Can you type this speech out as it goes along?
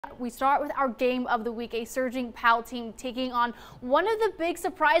We start with our game of the week, a surging Powell team taking on one of the big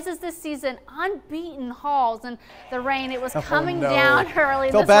surprises this season, unbeaten Halls. And the rain, it was coming down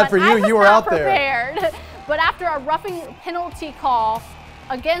early. Felt bad for you. You were out there. But after a roughing penalty call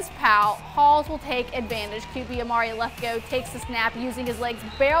against Powell, Halls will take advantage. QB Amari Lefko takes the snap using his legs,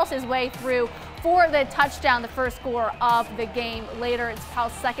 barrels his way through for the touchdown, the first score of the game. Later, it's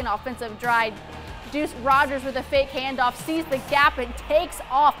Powell's second offensive drive. Deuce Rogers with a fake handoff sees the gap and takes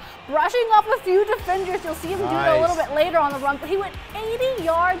off, brushing off a few defenders. You'll see him do it a little bit later on the run, but he went 80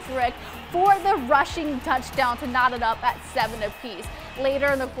 yards, Rick, for the rushing touchdown to knot it up at 7 apiece. Later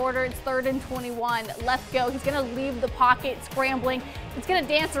in the quarter, it's 3rd and 21. Lefko, he's going to leave the pocket scrambling. He's going to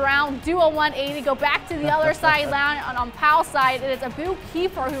dance around, do a 180, go back to the other sideline on Powell's side. It is Abu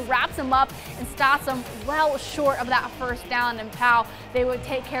Kiefer who wraps him up and stops him well short of that first down. And Powell, they would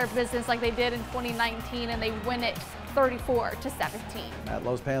take care of business like they did in 2019, and they win it 34-17. Matt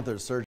Lowe's Panthers surge.